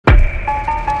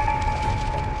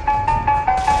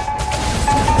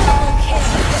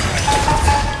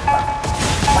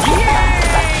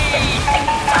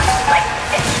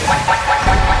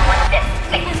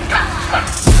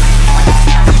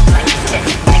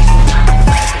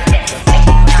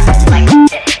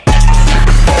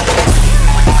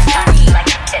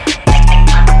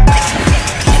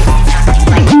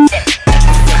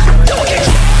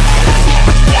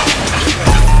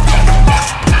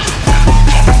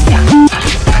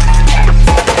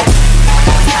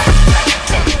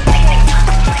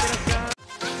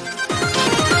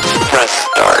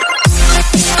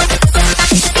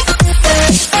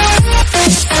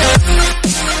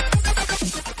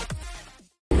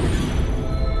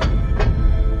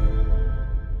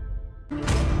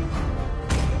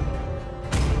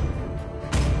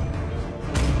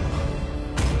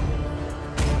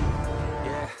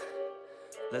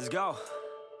let's go.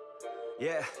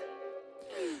 Yeah.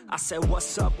 I said,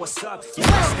 what's up, what's up?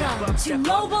 Welcome to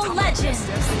Mobile Legend.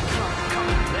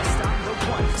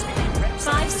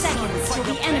 5 seconds till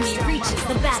the enemy reaches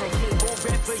the battlefield.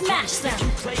 Smash them.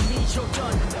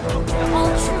 All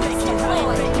troops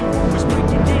deployed.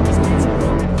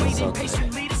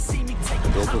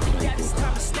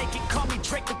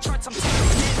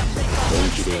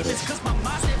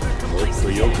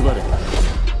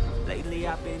 Lately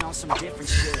I've been on some different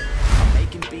shit. I'm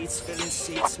making beats, filling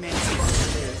seats, man, it's fun to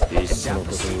live. And down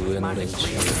the street with my degrees,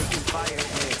 making fire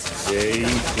hits. I'm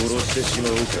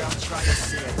trying to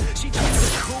sit. She drinks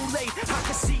the Kool-Aid, I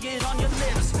can see it on your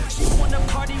lips. She wanna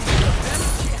party with the best,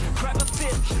 yeah, grab a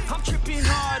fit. I'm tripping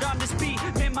hard on this beat,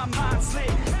 man, my mind's lit.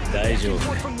 Back and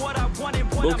forth from what I wanted,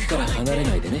 what I'm gonna get.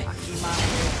 I keep my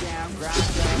head down, grind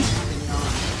down, moving on.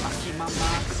 I keep my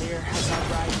mind clear as I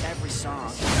write every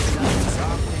song. Nothing's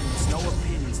off limits, no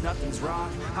opinions, nothing's wrong.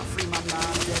 I free my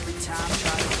mind every time,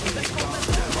 try to keep it wrong.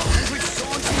 100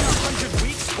 songs in 100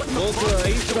 weeks, what the fuck?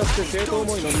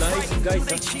 Don't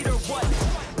they cheat or what?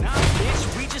 Nah, bitch,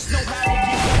 we just know how to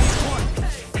get what we want.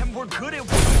 And we're good at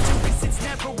what we do, cause it's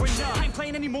never enough. I ain't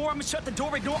playing anymore, I'ma shut the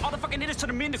door, ignore all the fucking hitters, turn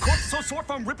them into corpses. So sore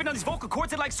from ripping on these vocal cords,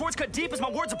 they're like swords cut deep as my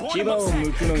words are born. I'm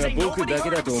upset, cause ain't nobody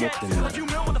heard of us yet. A few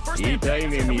mil on the first name, we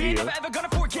ain't never ever gonna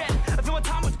forget. I feel my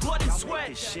time with blood and sweat.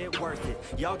 This shit worth it,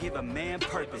 y'all give a man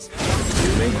purpose.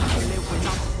 When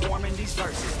I'm performing these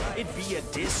verses, it'd be a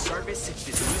disservice if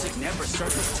this music never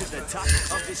surfaced to the top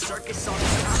of this circus. All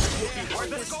this time would be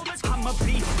worthless. I'ma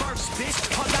be first, bitch.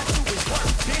 All I do is work,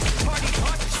 bitch. Party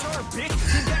hard, sure, bitch.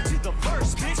 Get back to the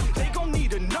first, bitch. They gon'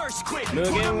 need a nurse quick. Put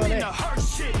them in the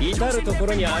hearse shit. Using every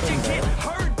word and get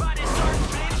heard by this earth,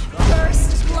 bitch.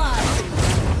 First blood.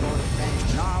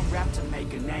 Nah, I'm rap to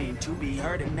make a name, to be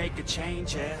heard and make a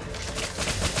change, yeah.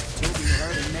 To be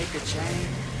heard and make a change.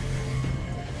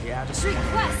 Yeah, I just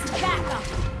request backup.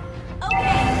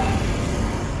 Okay.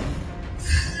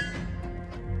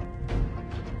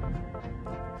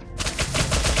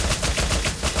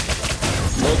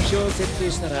 目標を設定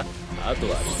したら、あと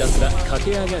はひたすら駆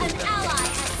け上がる。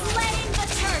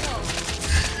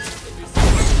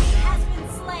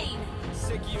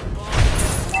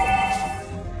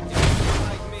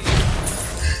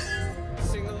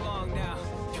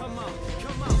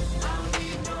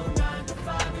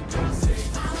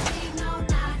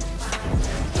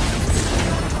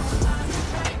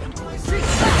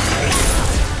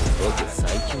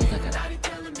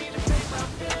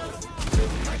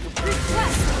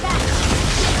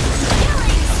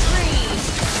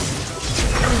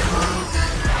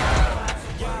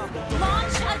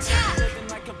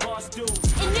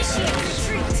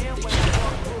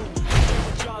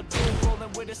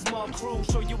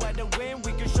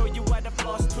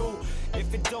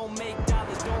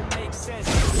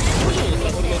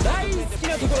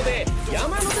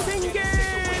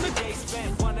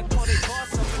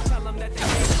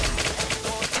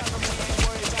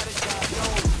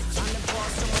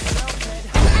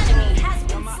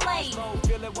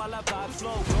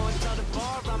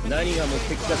何が目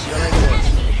的か知らないけど、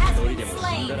一人でも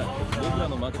死んだら僕ら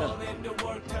の負けだ。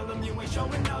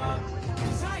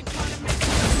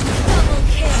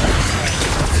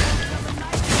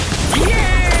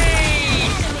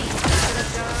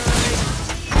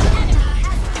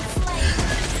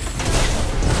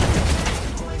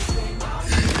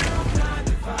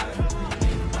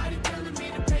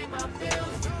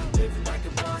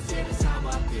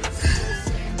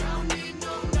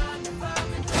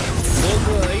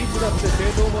だって正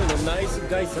当思いのナイス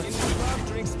ガイさ。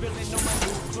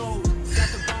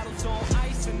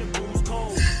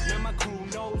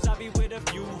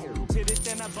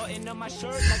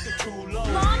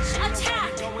Launch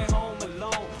attack!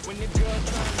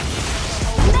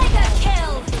 Mega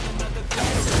kill!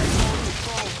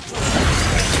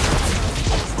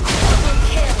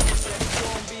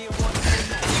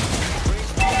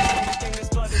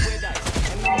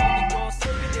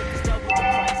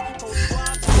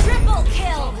 Triple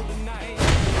kill!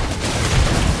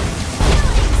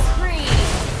 Killing spree!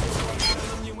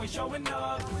 Showing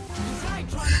up, 'cause I ain't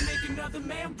trying to make another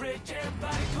man rich.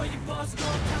 Everybody call you boss, go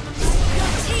tell them.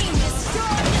 Your team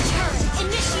destroyed the turret.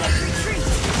 Initiate retreat.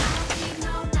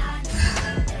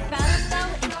 Battle spell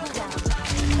in cooldown.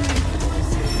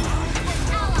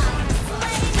 An ally has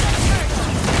slain the turret.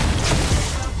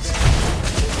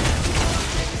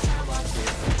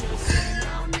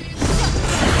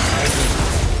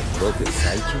 僕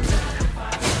最強だ。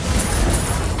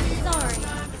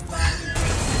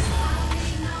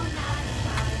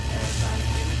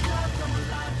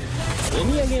お土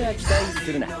産は期待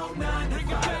するな。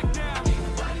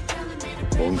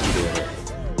本気でや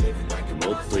れ。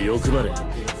もっと欲張れ。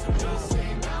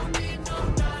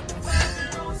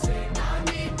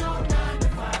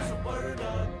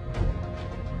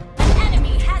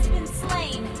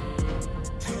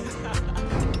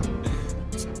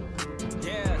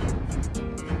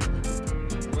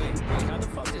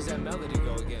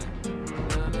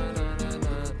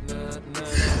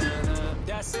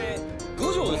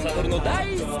五条悟の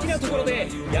大好きなところで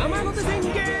山手線ゲ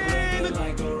ーム。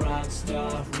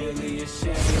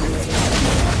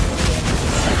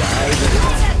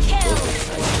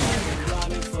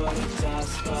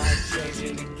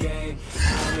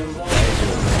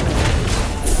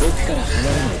僕から離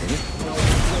れないでね。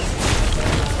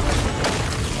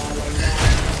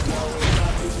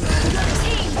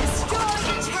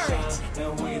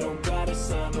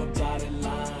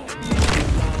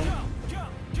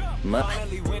ま、好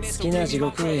きな地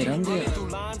獄を選んでよ。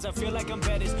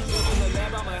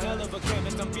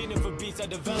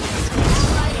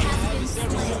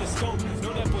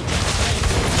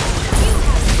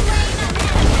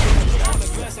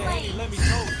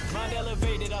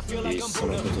いっそ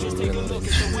のこと上の連中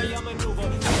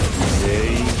全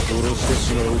員殺して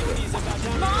しまおうか。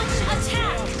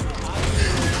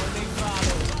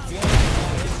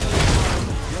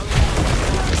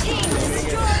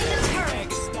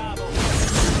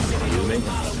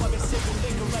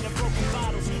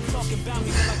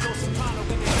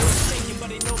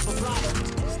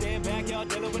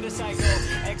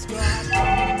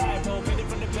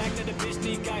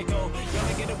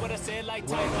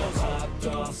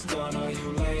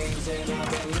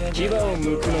牙を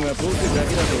向くのが僕だ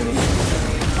けだと思う。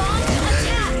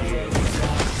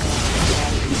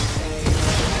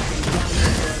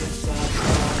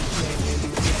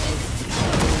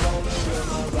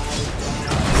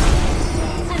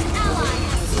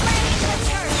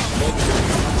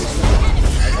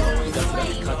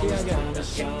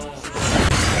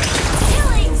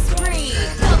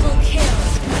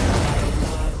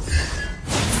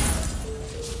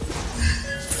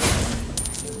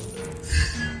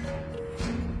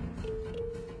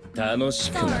楽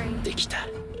しくなってきた。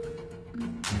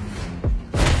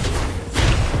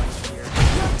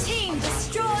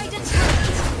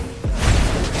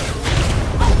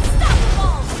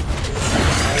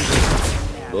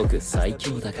僕最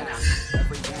強だから。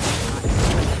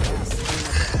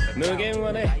無限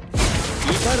はね、至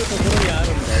るところにあ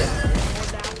るんだよ。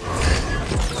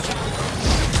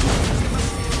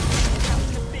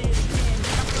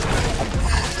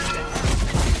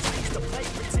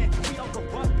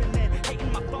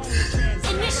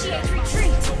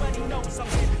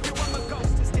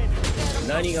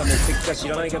何が目的か知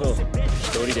らないけど、一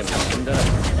人でも死んだら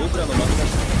僕らの負け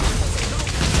だ。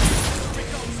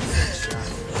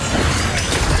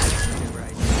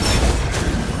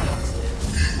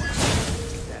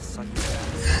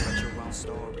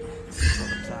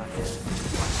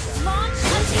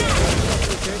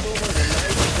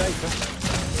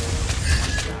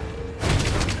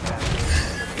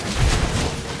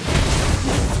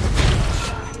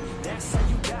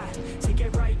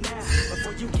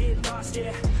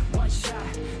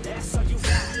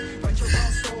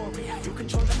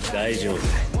大丈夫。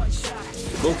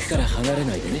僕から離れ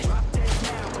ないでね。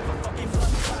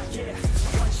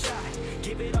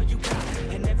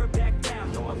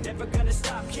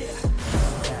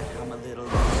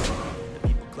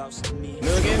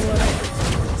無限は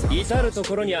ね、至ると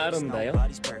ころにあるんだよ。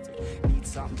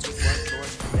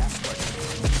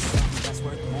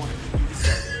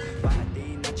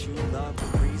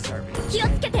気をつ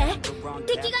けて、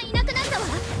敵がいなくなったわ。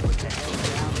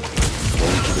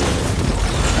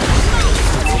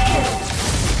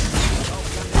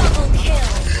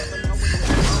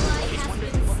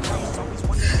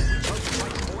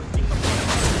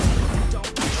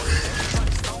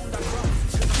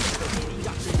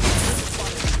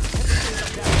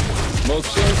目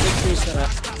標を設定したら、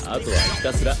あとはひ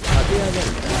たすら駆け上が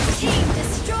るんだ。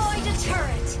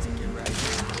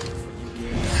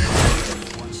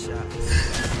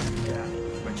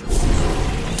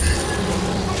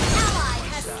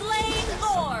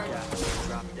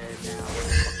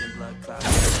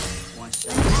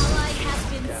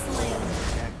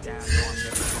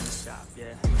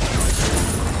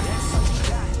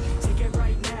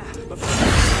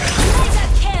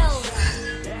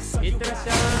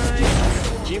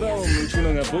牙を向く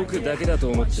のが僕だけだと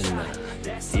思ってんなら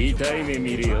痛い目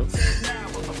見るよ。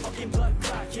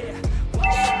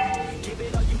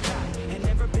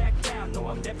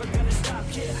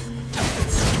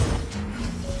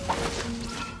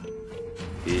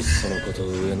いっそのこと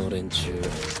上の連中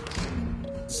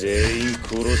全員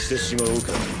殺してしまおう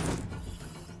か。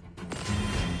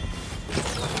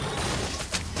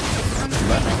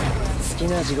まあ好き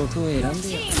な地獄を選ん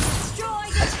でよ。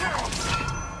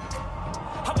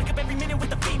 I wake up every minute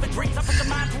with the fever dreams. I put the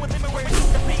mind to a limit where it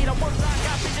needs to be. I work like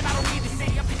I vision, I don't need to see.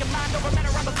 I'm picking mind over matter,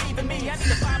 I believe in me. I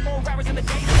need to find more hours in the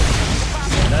day.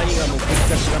 何が目的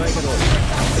か知らないけど、一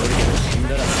人でも死ん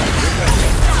だら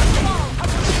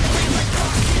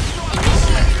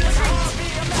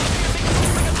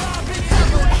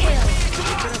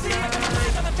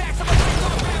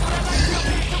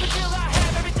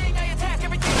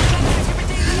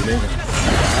夢が大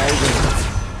丈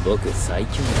夫。僕最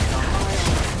強だ。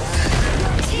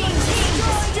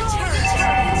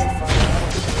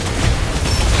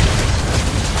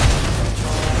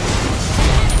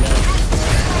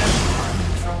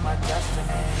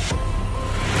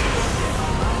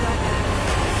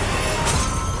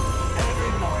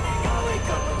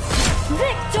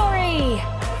 Victory!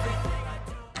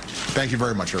 Thank you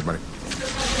very much, everybody.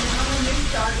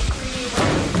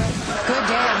 Good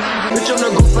day, man. Bitch, I'm the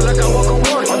goof like I walk on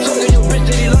water. I'm talking your bitch,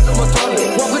 that he like I'm a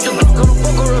toilet. Walk with the